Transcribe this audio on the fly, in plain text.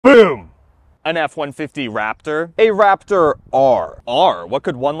Boom! An F-150 Raptor, a Raptor R. R, what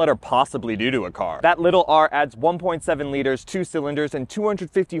could one letter possibly do to a car? That little R adds 1.7 liters, 2 cylinders, and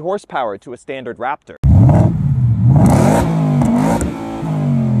 250 horsepower to a standard Raptor.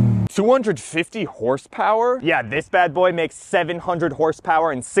 250 horsepower? Yeah, this bad boy makes 700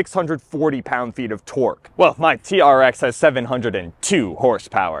 horsepower and 640 pound-feet of torque. Well, my TRX has 702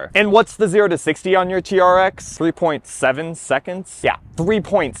 horsepower. And what's the 0 to 60 on your TRX? 3.7 seconds? Yeah,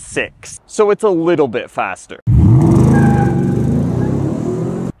 3.6. So it's a little bit faster.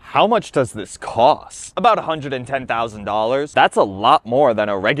 How much does this cost? About $110,000. That's a lot more than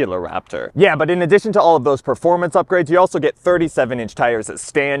a regular Raptor. Yeah, but in addition to all of those performance upgrades, you also get 37-inch tires as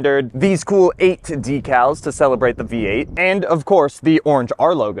standard, these cool 8 decals to celebrate the V8, and of course, the orange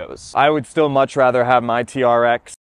R logos. I would still much rather have my TRX